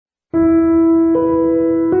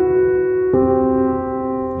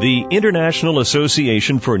The International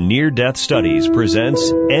Association for Near-Death Studies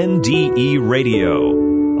presents NDE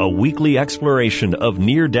Radio, a weekly exploration of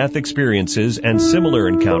near-death experiences and similar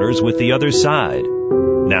encounters with the other side.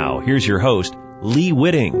 Now, here's your host, Lee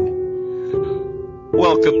Whitting.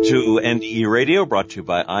 Welcome to NDE Radio, brought to you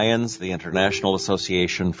by IANS, the International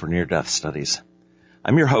Association for Near-Death Studies.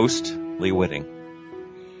 I'm your host, Lee Whitting.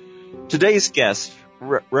 Today's guest,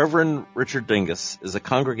 Reverend Richard Dingus, is a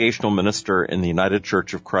congregational minister in the United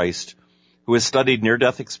Church of Christ who has studied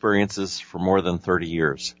near-death experiences for more than 30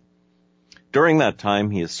 years. During that time,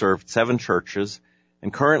 he has served 7 churches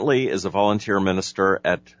and currently is a volunteer minister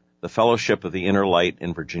at the Fellowship of the Inner Light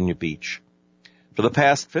in Virginia Beach. For the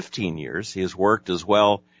past 15 years, he has worked as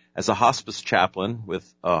well as a hospice chaplain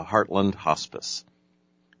with Heartland Hospice.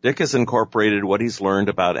 Dick has incorporated what he's learned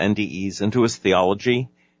about NDEs into his theology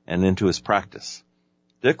and into his practice.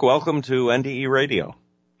 Dick, welcome to NDE Radio.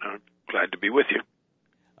 I'm glad to be with you.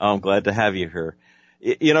 I'm glad to have you here.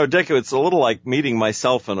 You know, Dick, it's a little like meeting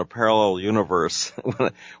myself in a parallel universe.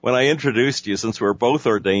 When I introduced you, since we're both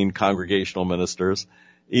ordained congregational ministers,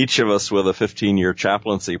 each of us with a 15-year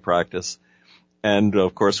chaplaincy practice, and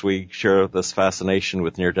of course we share this fascination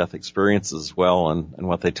with near-death experiences as well and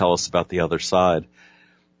what they tell us about the other side.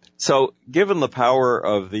 So, given the power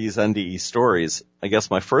of these NDE stories, I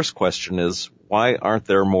guess my first question is, why aren't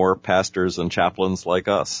there more pastors and chaplains like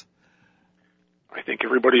us? I think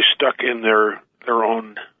everybody's stuck in their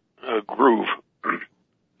own groove.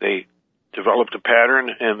 They developed a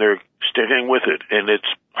pattern, and they're sticking with it, and it's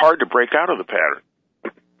hard to break out of the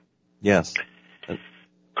pattern. Yes.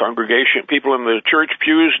 Congregation, people in the church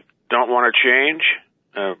pews don't want to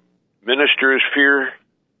change. Ministers fear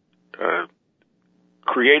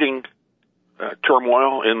creating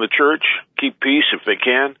turmoil in the church, keep peace if they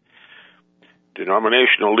can.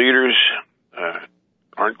 Denominational leaders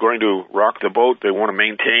aren't going to rock the boat. They want to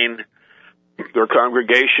maintain their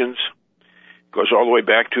congregations. It goes all the way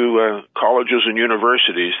back to colleges and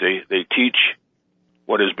universities. They teach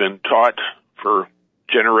what has been taught for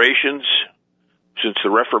generations since the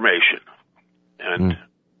Reformation, and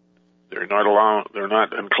they're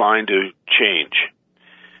not inclined to change.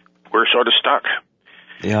 We're sort of stuck.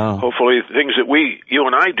 Yeah. Hopefully things that you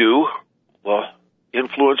and I do will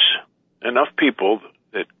influence enough people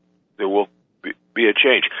that there will be a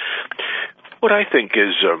change. What I think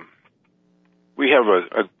is we have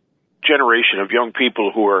a generation of young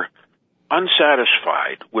people who are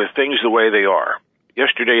unsatisfied with things the way they are.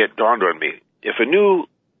 Yesterday it dawned on me, if a new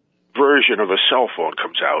version of a cell phone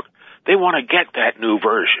comes out, they want to get that new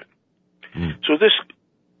version. So this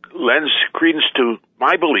lends credence to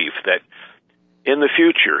my belief that in the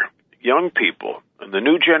future, young people and the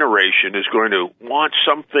new generation is going to want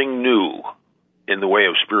something new in the way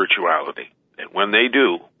of spirituality. And when they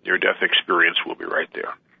do, their death experience will be right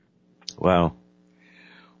there. Wow.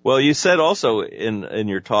 Well, you said also in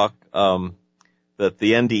your talk that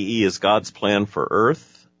the NDE is God's plan for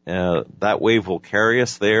Earth. That wave will carry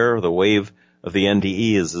us there. The wave of the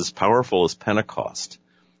NDE is as powerful as Pentecost.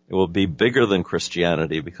 It will be bigger than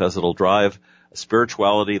Christianity because it'll drive a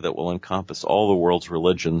spirituality that will encompass all the world's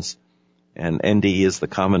religions, and NDE is the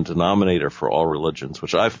common denominator for all religions,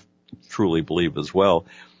 which I truly believe as well.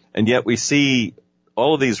 And yet we see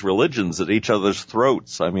all of these religions at each other's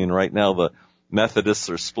throats. I mean, right now the Methodists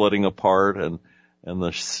are splitting apart, and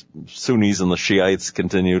the Sunnis and the Shiites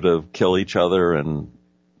continue to kill each other, and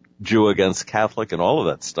Jew against Catholic, and all of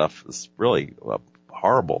that stuff is really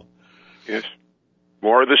horrible. Yes,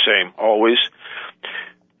 more of the same, always.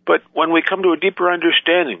 But when we come to a deeper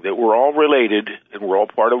understanding that we're all related and we're all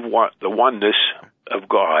part of the oneness of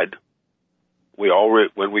God,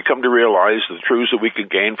 when we come to realize the truths that we can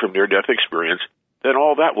gain from near-death experience, then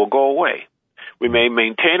all that will go away. We may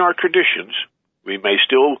maintain our traditions. We may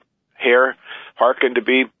still hearken to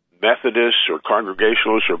be Methodists or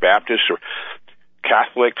Congregationalists or Baptists or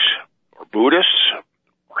Catholics or Buddhists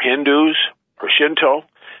or Hindus or Shinto,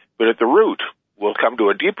 but at the root, we'll come to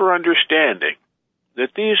a deeper understanding that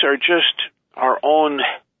these are just our own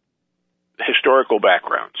historical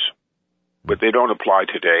backgrounds, but they don't apply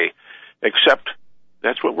today, except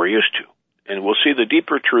that's what we're used to. And we'll see the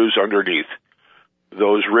deeper truths underneath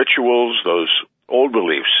those rituals, those old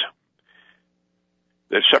beliefs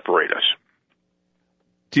that separate us.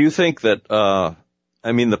 Do you think that,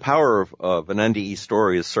 the power of an NDE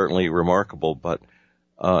story is certainly remarkable, but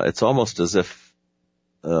it's almost as if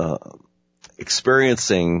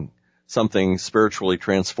experiencing something spiritually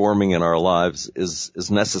transforming in our lives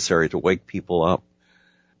is necessary to wake people up.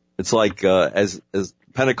 It's like as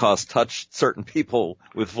Pentecost touched certain people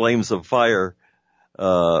with flames of fire,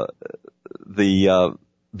 the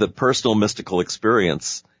personal mystical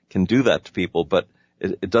experience can do that to people, but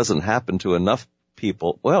it doesn't happen to enough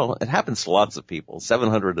people. Well, it happens to lots of people,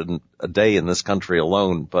 700 a day in this country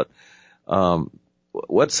alone. But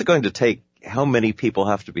what's it going to take? How many people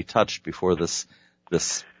have to be touched before this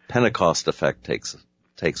Pentecost effect takes off?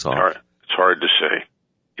 It's hard to say.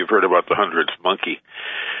 You've heard about the 100th monkey,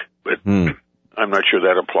 but I'm not sure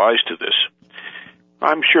that applies to this.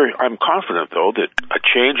 I'm confident, though, that a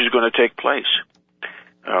change is going to take place.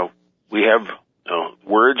 We have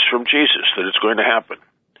words from Jesus that it's going to happen.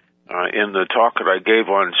 In the talk that I gave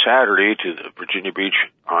on Saturday to the Virginia Beach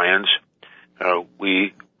Ions,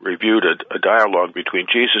 we reviewed a dialogue between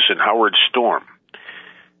Jesus and Howard Storm.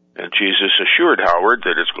 And Jesus assured Howard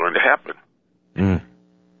that it's going to happen.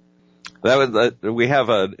 We have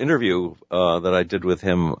an interview that I did with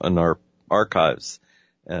him in our archives.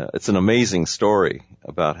 It's an amazing story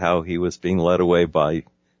about how he was being led away by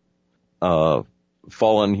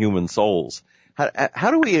fallen human souls.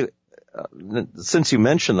 How do we, since you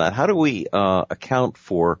mentioned that, how do we account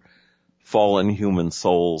for fallen human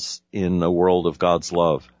souls in a world of God's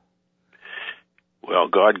love? Well,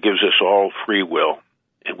 God gives us all free will,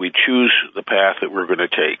 and we choose the path that we're going to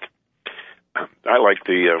take. I like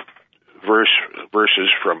the verses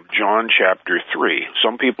from John chapter 3.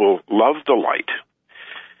 Some people love the light,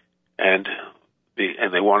 and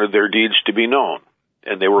they wanted their deeds to be known,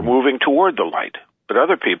 and they were moving toward the light. But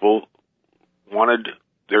other people wanted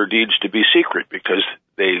their deeds to be secret because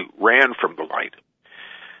they ran from the light.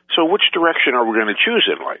 So which direction are we going to choose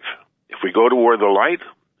in life? If we go toward the light,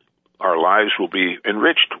 our lives will be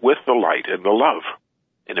enriched with the light and the love.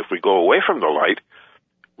 And if we go away from the light,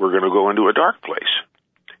 we're going to go into a dark place.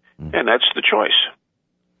 And that's the choice.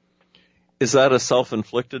 Is that a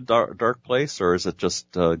self-inflicted dark place, or is it just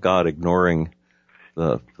God ignoring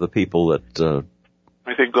the people that...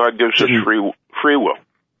 I think God gives us free will.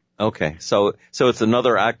 Okay, so it's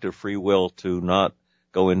another act of free will to not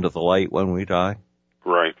go into the light when we die?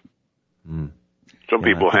 Right. Some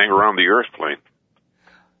people hang around the earth plane.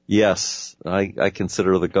 Yes, I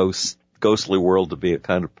consider the ghostly world to be a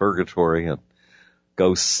kind of purgatory, and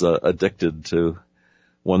ghosts addicted to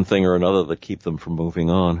one thing or another that keep them from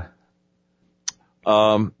moving on.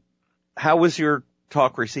 How was your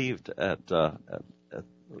talk received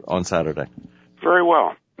on Saturday? Very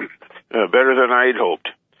well. Better than I had hoped.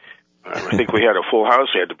 I think we had a full house.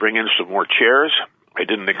 I had to bring in some more chairs. I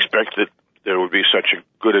didn't expect that there would be such a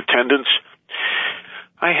good attendance.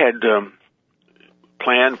 I had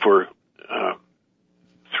planned for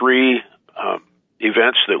 3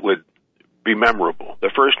 events that would be memorable. The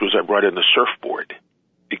first was I brought in the surfboard,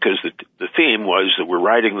 because the theme was that we're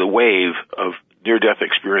riding the wave of near-death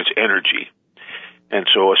experience energy. And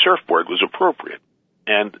so a surfboard was appropriate.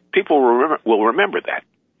 And people will remember that.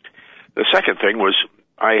 The second thing was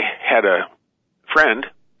I had a friend,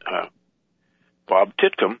 Bob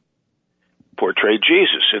Titcomb, portrayed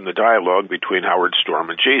Jesus in the dialogue between Howard Storm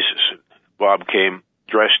and Jesus. Bob came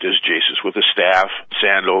dressed as Jesus with a staff,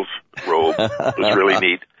 sandals, robe. It was really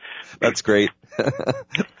neat. That's great.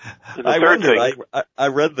 I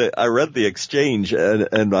read the exchange,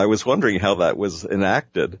 and I was wondering how that was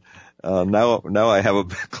enacted. Now I have a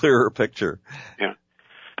clearer picture. Yeah.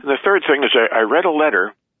 And the third thing is I read a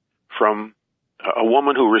letter from a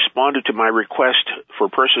woman who responded to my request for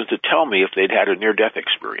persons to tell me if they'd had a near-death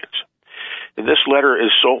experience. And this letter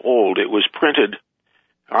is so old, it was printed.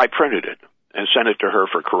 I printed it and sent it to her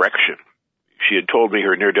for correction. She had told me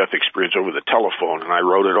her near-death experience over the telephone, and I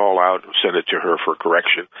wrote it all out and sent it to her for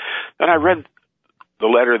correction. Then I read the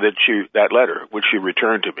letter that letter, which she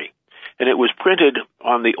returned to me. And it was printed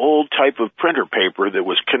on the old type of printer paper that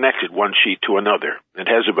was connected one sheet to another. It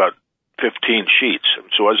has about 15 sheets.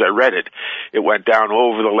 So as I read it, it went down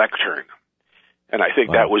over the lectern. And I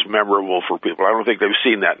think that was memorable for people. I don't think they've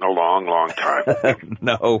seen that in a long, long time.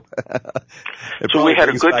 No. So we had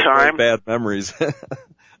a good time. Bad memories.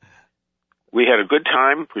 We had a good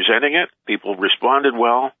time presenting it. People responded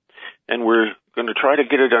well. And we're going to try to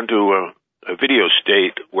get it onto a video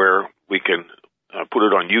state where we can put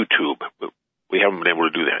it on YouTube. But we haven't been able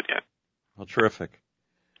to do that yet. Well, terrific.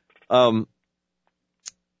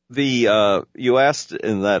 You asked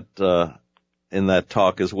in that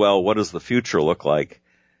talk as well, what does the future look like?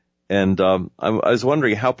 And I was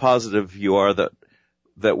wondering how positive you are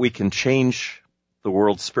that we can change the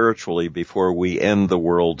world spiritually before we end the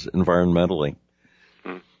world environmentally.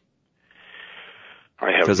 I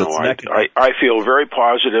have no idea. I feel very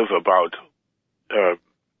positive about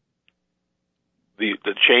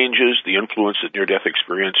the changes, the influence that near-death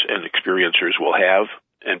experience and experiencers will have,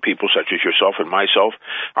 and people such as yourself and myself.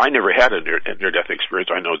 I never had a near-death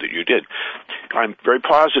experience. I know that you did. I'm very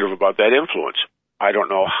positive about that influence. I don't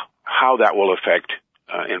know how that will affect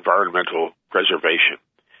environmental preservation.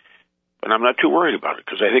 But I'm not too worried about it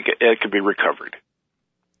because I think it can be recovered.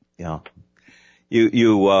 Yeah. You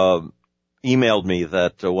emailed me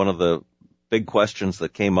that one of the big questions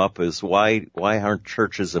that came up is why aren't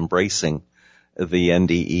churches embracing the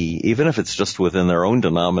NDE, even if it's just within their own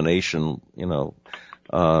denomination,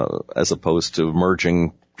 as opposed to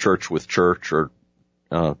merging church with church or,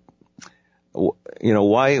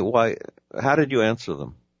 why, how did you answer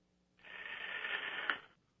them?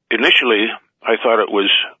 Initially, I thought it was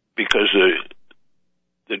because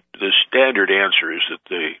the standard answer is that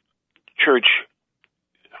the church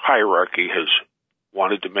hierarchy has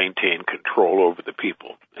wanted to maintain control over the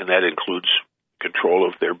people, and that includes control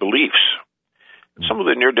of their beliefs. Some of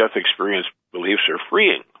the near-death experience beliefs are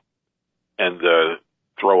freeing and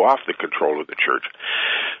throw off the control of the church.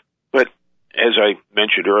 But as I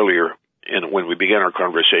mentioned earlier, when we began our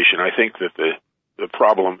conversation, I think that the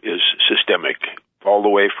problem is systemic, all the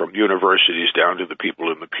way from universities down to the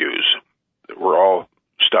people in the pews. We're all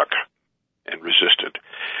stuck and resistant.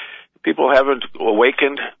 People haven't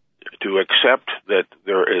awakened to accept that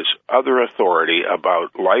there is other authority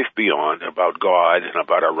about life beyond, about God, and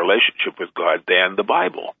about our relationship with God than the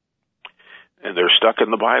Bible. And they're stuck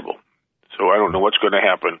in the Bible. So I don't know what's going to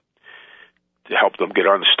happen to help them get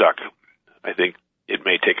unstuck. I think it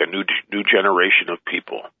may take a new generation of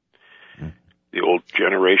people. The old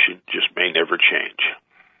generation just may never change.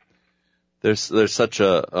 There's such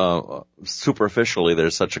a, superficially,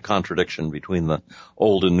 there's such a contradiction between the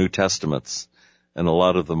Old and New Testaments. And a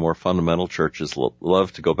lot of the more fundamental churches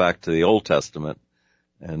love to go back to the Old Testament.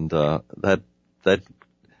 And, that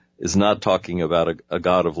is not talking about a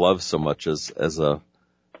God of love so much as a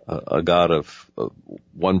God of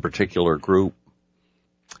one particular group.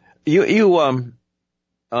 You,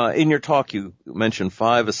 in your talk, you mentioned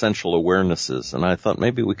 5 essential awarenesses, and I thought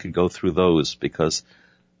maybe we could go through those because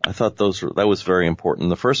I thought that was very important.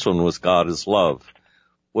 The first one was God is love.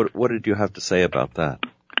 What did you have to say about that?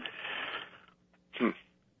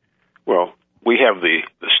 Well, we have the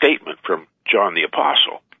statement from John the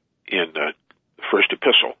Apostle in the first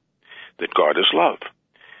epistle that God is love.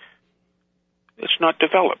 It's not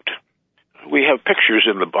developed. We have pictures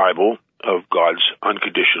in the Bible of God's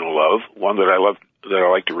unconditional love. One that I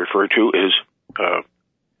like to refer to is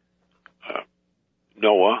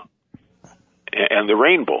Noah and the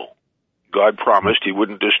rainbow. God promised he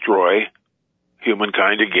wouldn't destroy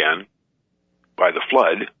humankind again by the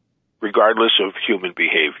flood, regardless of human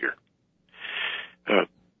behavior.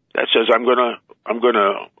 That says, I'm going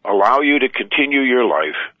to allow you to continue your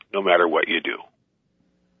life no matter what you do.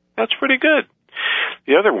 That's pretty good.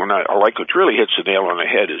 The other one I like, which really hits the nail on the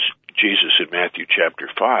head, is Jesus in Matthew chapter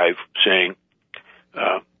 5 saying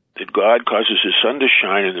that God causes his sun to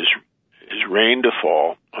shine and his rain to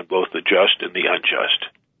fall on both the just and the unjust.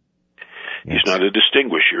 Yes. He's not a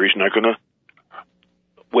distinguisher. He's not going to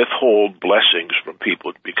withhold blessings from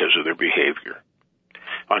people because of their behavior.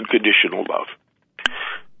 Unconditional love.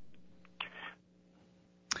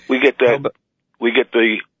 We get that. We get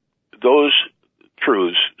those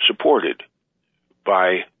truths supported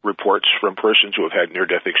by reports from persons who have had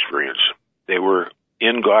near-death experience. They were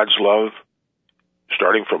in God's love,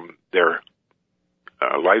 starting from their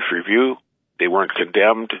life review. They weren't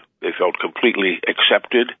condemned. They felt completely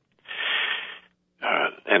accepted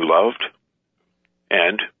and loved.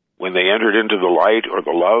 And when they entered into the light or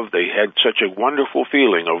the love, they had such a wonderful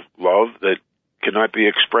feeling of love that cannot be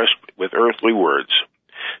expressed with earthly words.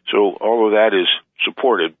 So all of that is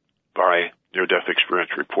supported by near-death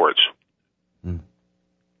experience reports.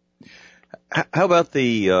 How about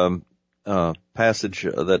the passage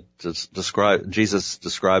that Jesus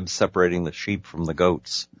describes separating the sheep from the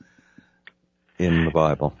goats in the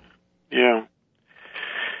Bible? Yeah.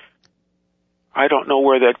 I don't know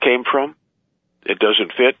where that came from. It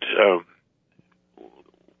doesn't fit.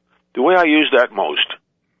 The way I use that most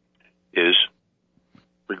is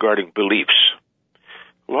regarding beliefs.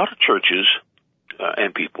 A lot of churches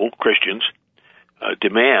and people, Christians,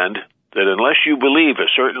 demand that unless you believe a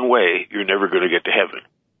certain way, you're never going to get to heaven.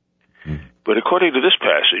 But according to this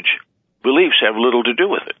passage, beliefs have little to do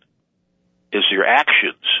with it. It's your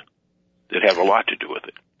actions that have a lot to do with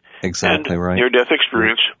it. Exactly right. Near-death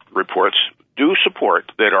experience reports do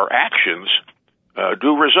support that our actions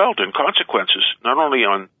do result in consequences, not only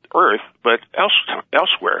on earth, but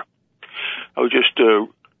elsewhere. I was just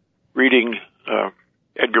reading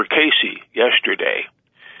Edgar Cayce yesterday,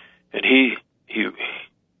 and he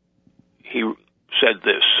said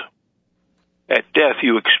this: at death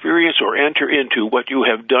you experience or enter into what you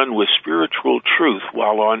have done with spiritual truth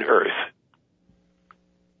while on earth.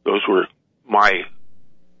 Those were my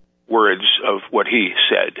words of what he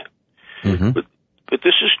said. Mm-hmm. But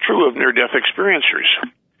this is true of near-death experiencers.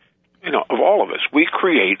 Of all of us, we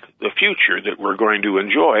create the future that we're going to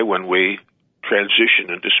enjoy when we transition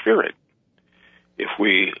into spirit. If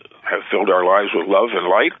we have filled our lives with love and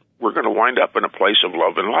light, we're going to wind up in a place of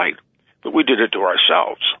love and light. But we did it to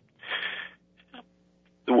ourselves.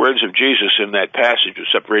 The words of Jesus in that passage of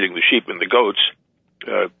separating the sheep and the goats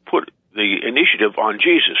put the initiative on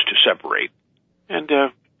Jesus to separate. And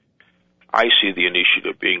I see the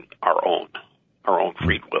initiative being our own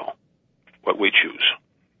free will, what we choose.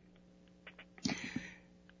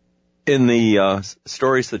 In the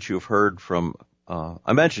stories that you've heard from, I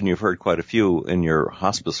imagine you've heard quite a few in your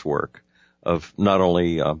hospice work of not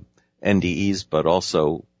only NDEs, but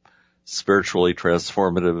also spiritually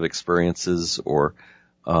transformative experiences or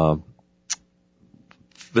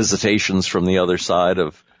visitations from the other side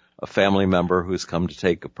of a family member who's come to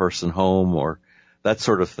take a person home or that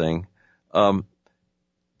sort of thing. Do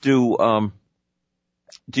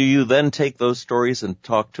you then take those stories and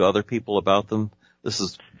talk to other people about them?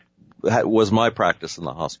 This was my practice in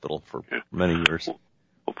the hospital for many years. Well,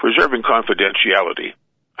 preserving confidentiality,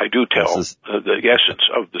 I do tell the essence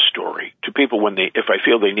of the story to people if I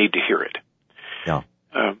feel they need to hear it. Yeah.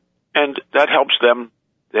 And that helps them,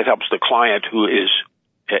 that helps the client who is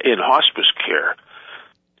in hospice care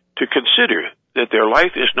to consider that their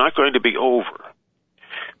life is not going to be over,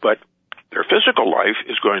 but their physical life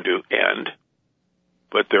is going to end,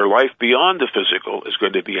 but their life beyond the physical is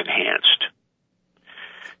going to be enhanced.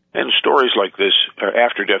 And stories like this,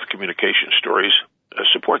 after-death communication stories,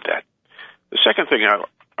 support that. The second thing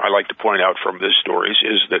I like to point out from these stories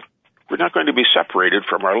is that we're not going to be separated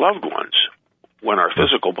from our loved ones when our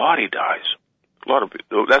physical body dies.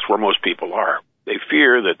 That's where most people are. They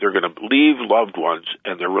fear that they're going to leave loved ones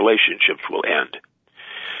and their relationships will end.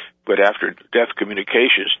 But after-death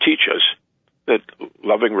communications teach us that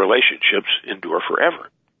loving relationships endure forever.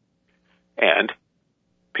 And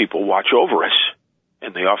people watch over us,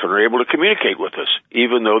 and they often are able to communicate with us,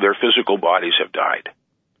 even though their physical bodies have died.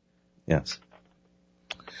 Yes.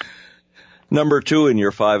 Number 2 in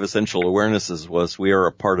your 5 essential awarenesses was we are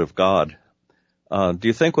a part of God. Do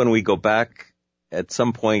you think when we go back at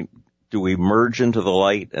some point, do we merge into the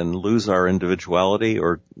light and lose our individuality,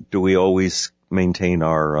 or do we always maintain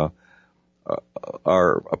our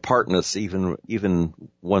apartness even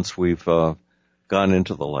once we've gone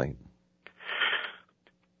into the light?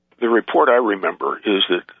 The report I remember is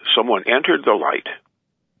that someone entered the light,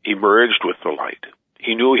 emerged with the light.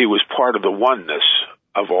 He knew he was part of the oneness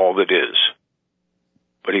of all that is,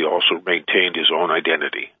 but he also maintained his own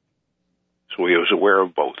identity. So he was aware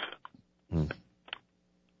of both.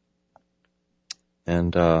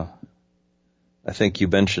 And I think you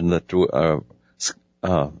mentioned that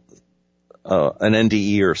an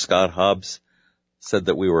NDE or Scott Hobbs said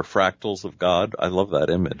that we were fractals of God. I love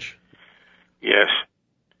that image. Yes.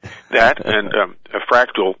 That and a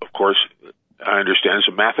fractal, of course, I understand is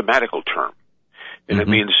a mathematical term. And it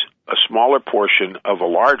means a smaller portion of a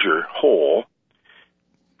larger whole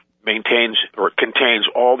maintains or contains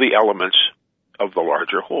all the elements of the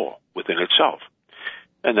larger whole within itself.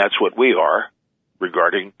 And that's what we are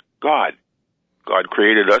regarding God. God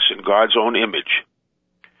created us in God's own image.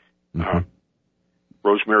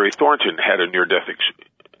 Rosemary Thornton had a near-death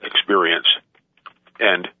experience,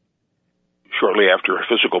 and shortly after her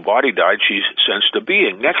physical body died, she sensed a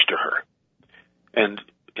being next to her. And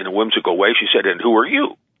in a whimsical way, she said, "And who are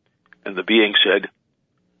you?" And the being said,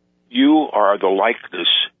 "You are the likeness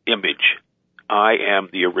image. I am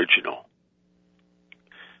the original."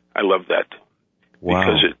 I love that. Wow.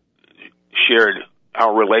 Because it shared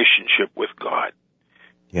our relationship with God.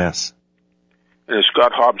 Yes. And as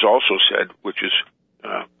Scott Hobbs also said, which is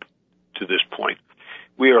to this point,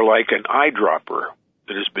 we are like an eyedropper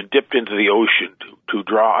that has been dipped into the ocean to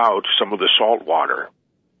draw out some of the salt water.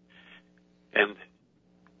 And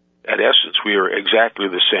at essence, we are exactly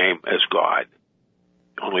the same as God,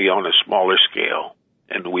 only on a smaller scale.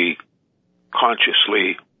 And we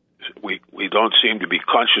don't seem to be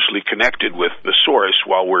consciously connected with the source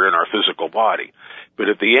while we're in our physical body. But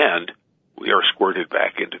at the end, we are squirted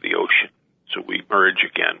back into the ocean. So we merge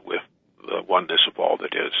again with the oneness of all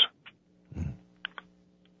that is.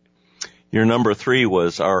 Your number 3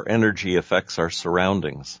 was our energy affects our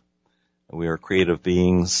surroundings. We are creative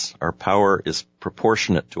beings. Our power is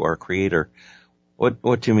proportionate to our Creator. What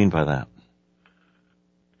do you mean by that?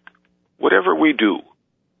 Whatever we do,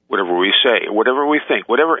 whatever we say, whatever we think,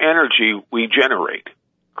 whatever energy we generate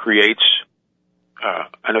creates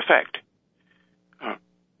an effect,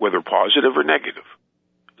 whether positive or negative.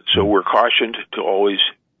 So we're cautioned to always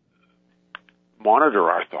monitor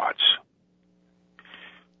our thoughts.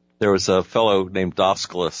 There was a fellow named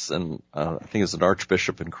Diosculus, and I think he was an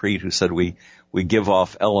archbishop in Crete, who said we give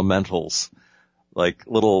off elementals, like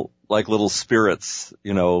little spirits,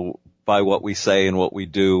 by what we say and what we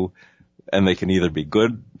do, and they can either be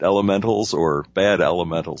good elementals or bad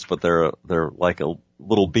elementals, but they're like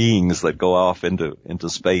little beings that go off into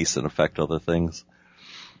space and affect other things.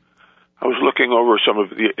 I was looking over some of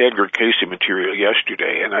the Edgar Cayce material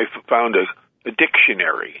yesterday, and I found a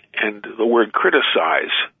dictionary, and the word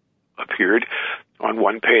criticize appeared on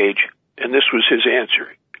one page, and this was his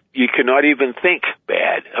answer. You cannot even think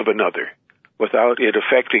bad of another without it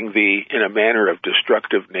affecting thee in a manner of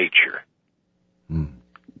destructive nature.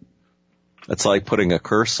 It's like putting a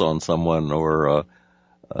curse on someone, or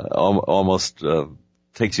almost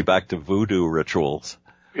takes you back to voodoo rituals.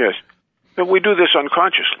 Yes, but we do this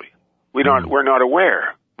unconsciously. We're not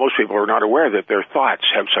aware. Most people are not aware that their thoughts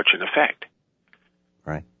have such an effect.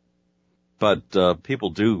 Right. But people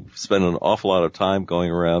do spend an awful lot of time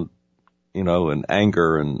going around, in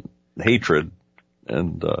anger and hatred,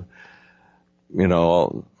 and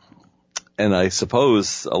and I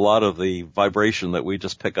suppose a lot of the vibration that we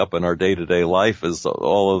just pick up in our day-to-day life is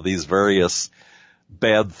all of these various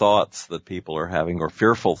bad thoughts that people are having, or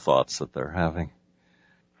fearful thoughts that they're having.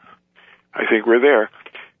 I think we're there.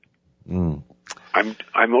 I'm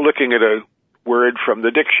looking at a word from the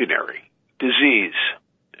dictionary, disease,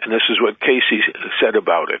 and this is what Casey said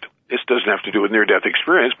about it. This doesn't have to do with near-death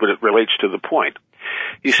experience, but it relates to the point.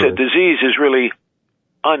 He said disease is really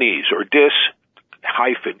unease, or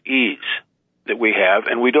dis-ease that we have,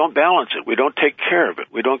 and we don't balance it. We don't take care of it.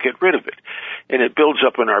 We don't get rid of it. And it builds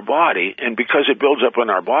up in our body, and because it builds up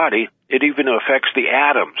in our body, it even affects the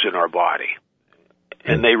atoms in our body.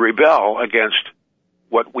 And they rebel against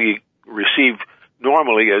what we receive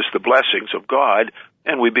normally as the blessings of God,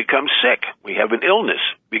 and we become sick. We have an illness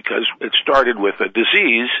because it started with a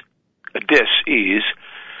disease, a dis-ease,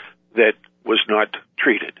 that was not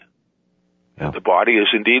treated. Yeah. The body is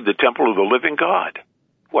indeed the temple of the living God.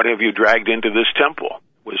 What have you dragged into this temple,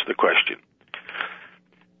 was the question.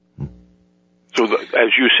 So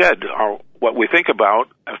as you said, what we think about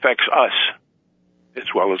affects us as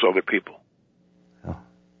well as other people.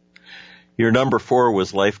 Your number 4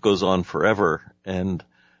 was Life Goes On Forever, and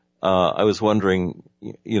I was wondering,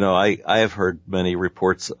 I have heard many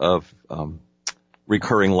reports of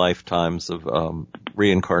recurring lifetimes of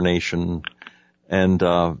reincarnation,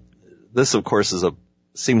 and this, of course,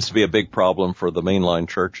 seems to be a big problem for the mainline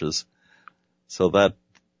churches. So that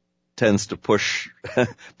tends to push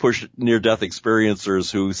near-death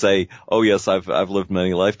experiencers who say, "Oh yes, I've lived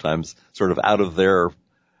many lifetimes," sort of out of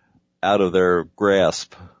their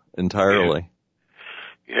grasp entirely.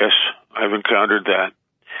 Yes, I've encountered that.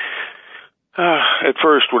 At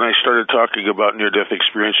first, when I started talking about near-death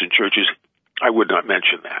experience in churches, I would not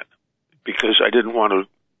mention that because I didn't want to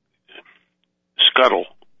scuttle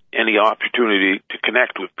any opportunity to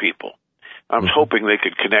connect with people. I was hoping they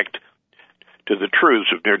could connect to the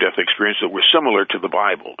truths of near-death experience that were similar to the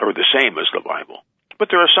Bible, or the same as the Bible. But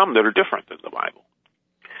there are some that are different than the Bible.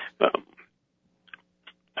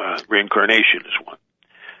 Reincarnation is one.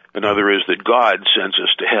 Another is that God sends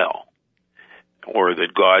us to hell, or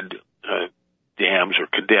that God damns or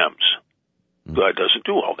condemns. God doesn't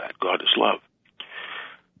do all that. God is love.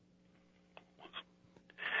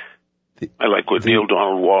 I like what Neil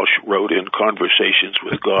Donald Walsh wrote in Conversations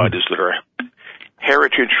with God, is that our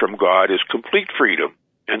heritage from God is complete freedom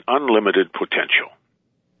and unlimited potential.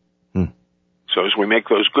 So as we make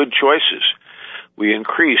those good choices, we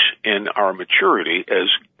increase in our maturity as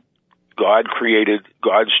God created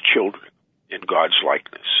God's children in God's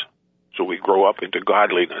likeness. So we grow up into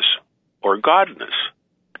godliness or godness.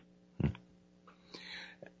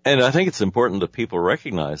 And I think it's important that people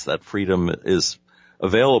recognize that freedom is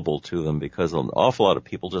available to them, because an awful lot of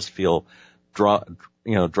people just feel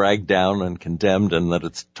dragged down and condemned, and that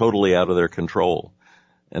it's totally out of their control.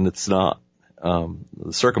 And it's not.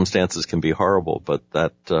 The circumstances can be horrible, but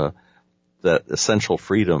that essential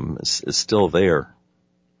freedom is still there.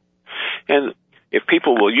 And if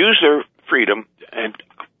people will use their freedom and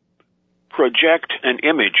project an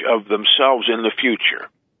image of themselves in the future,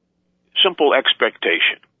 simple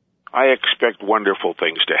expectation. I expect wonderful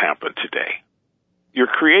things to happen today. You're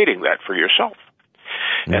creating that for yourself.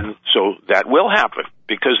 And so that will happen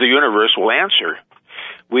because the universe will answer.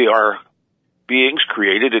 We are beings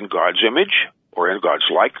created in God's image or in God's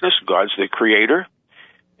likeness. God's the creator.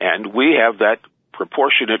 And we have that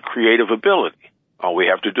proportionate creative ability. All we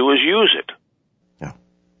have to do is use it. Yeah.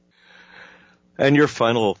 And your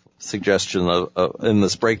final suggestion in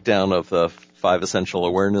this breakdown of the 5 essential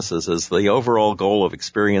awarenesses is the overall goal of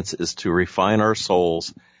experience is to refine our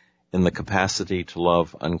souls in the capacity to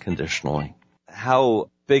love unconditionally. How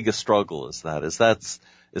big a struggle is that? Is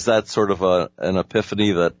that sort of an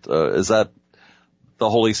epiphany that, is that the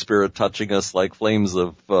Holy Spirit touching us like flames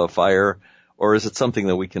of fire, or is it something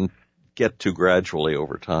that we can get to gradually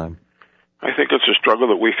over time? I think it's a struggle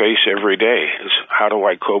that we face every day. Is how do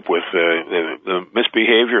I cope with the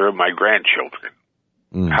misbehavior of my grandchildren?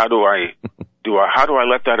 How do I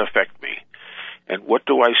let that affect me? And what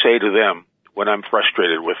do I say to them when I'm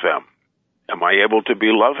frustrated with them? Am I able to be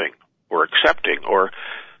loving or accepting? Or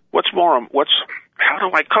how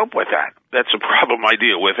do I cope with that? That's a problem I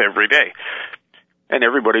deal with every day. And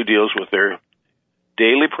everybody deals with their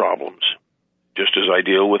daily problems, just as I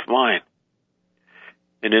deal with mine.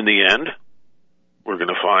 And in the end, we're going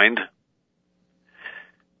to find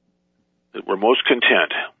that we're most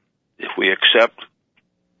content if we accept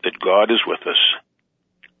that God is with us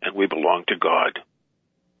and we belong to God.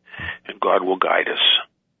 And God will guide us.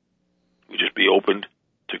 We just be open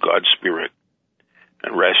to God's Spirit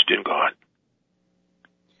and rest in God.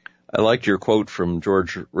 I liked your quote from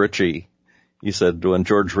George Ritchie. You said when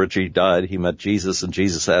George Ritchie died, he met Jesus and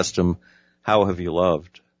Jesus asked him, "How have you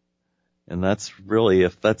loved?" And that's really,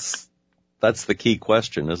 that's the key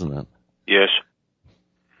question, isn't it? Yes.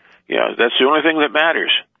 Yeah, that's the only thing that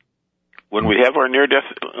matters. When we have our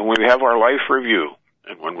when we have our life review,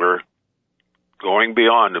 and when we're going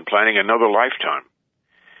beyond and planning another lifetime,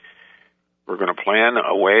 we're going to plan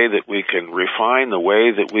a way that we can refine the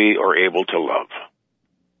way that we are able to love.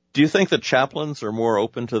 Do you think that chaplains are more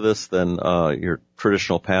open to this than your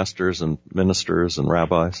traditional pastors and ministers and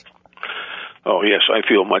rabbis? Oh, yes, I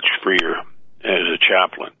feel much freer as a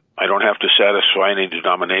chaplain. I don't have to satisfy any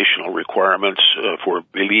denominational requirements for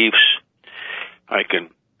beliefs. I can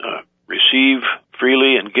receive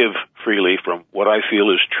freely and give freely from what I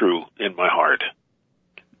feel is true in my heart.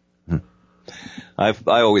 I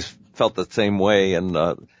always felt the same way and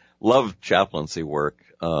loved chaplaincy work.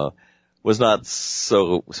 Was not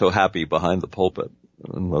so happy behind the pulpit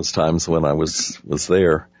in those times when I was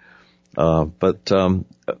there. But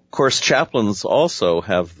of course, chaplains also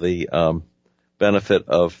have the benefit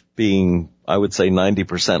of being, I would say,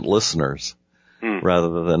 90% listeners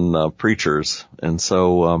rather than preachers, and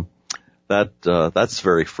so that's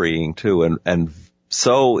very freeing too, and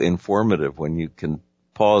so informative when you can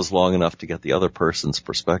pause long enough to get the other person's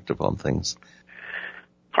perspective on things.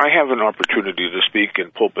 I have an opportunity to speak in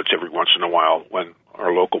pulpits every once in a while when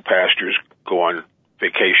our local pastors go on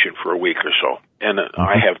vacation for a week or so. And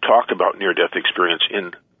I have talked about near-death experience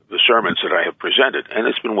in the sermons that I have presented, and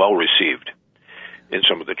it's been well received in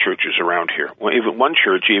some of the churches around here. Well, even one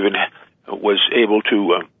church was able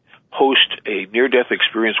to host a near-death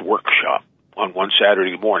experience workshop on one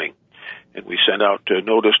Saturday morning. And we sent out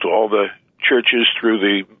notice to all the churches through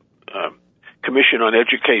the Commission on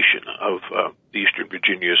Education of the Eastern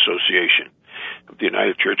Virginia Association of the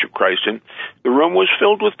United Church of Christ. And the room was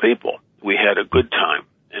filled with people. We had a good time.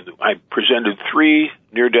 And I presented 3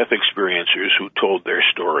 near-death experiencers who told their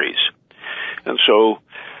stories. And so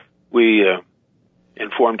we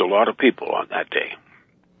informed a lot of people on that day.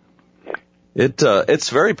 It's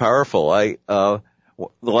very powerful. The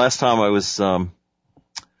last time I was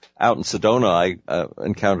out in Sedona, I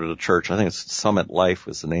encountered a church. I think it's Summit Life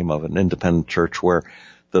was the name of it, an independent church where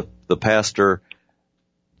the pastor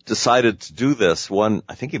decided to do this one.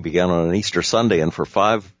 I think he began on an Easter Sunday, and for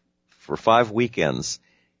five weekends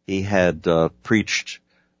he had preached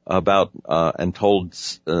about and told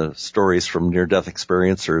stories from near-death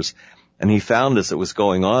experiencers. And he found as it was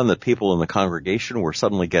going on that people in the congregation were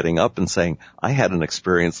suddenly getting up and saying, "I had an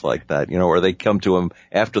experience like that," or they'd come to him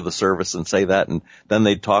after the service and say that, and then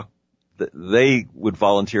they would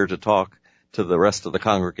volunteer to talk to the rest of the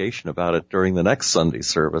congregation about it during the next Sunday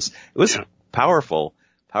service. It was a powerful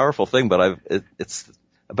thing, but it's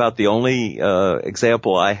about the only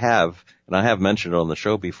example I have, and I have mentioned it on the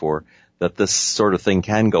show before, that this sort of thing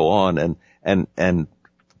can go on and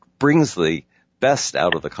brings the best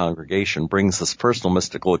out of the congregation, brings this personal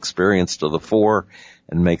mystical experience to the fore,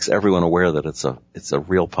 and makes everyone aware that it's a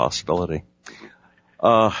real possibility.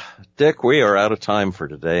 Dick, we are out of time for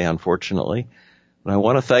today, unfortunately. And I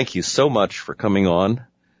want to thank you so much for coming on.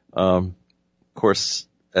 Of course,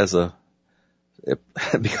 because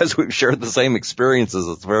we've shared the same experiences,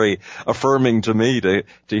 it's very affirming to me to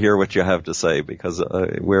hear what you have to say, because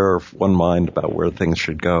we're of one mind about where things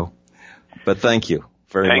should go. But thank you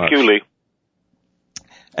very much. Thank you, Lee.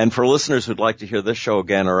 And for listeners who'd like to hear this show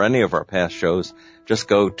again or any of our past shows, just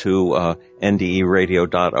go to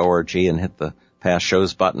nderadio.org and hit the past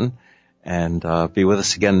shows button. And be with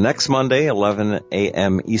us again next Monday, 11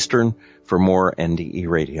 a.m. Eastern, for more NDE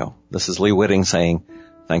Radio. This is Lee Witting saying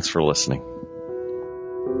thanks for listening.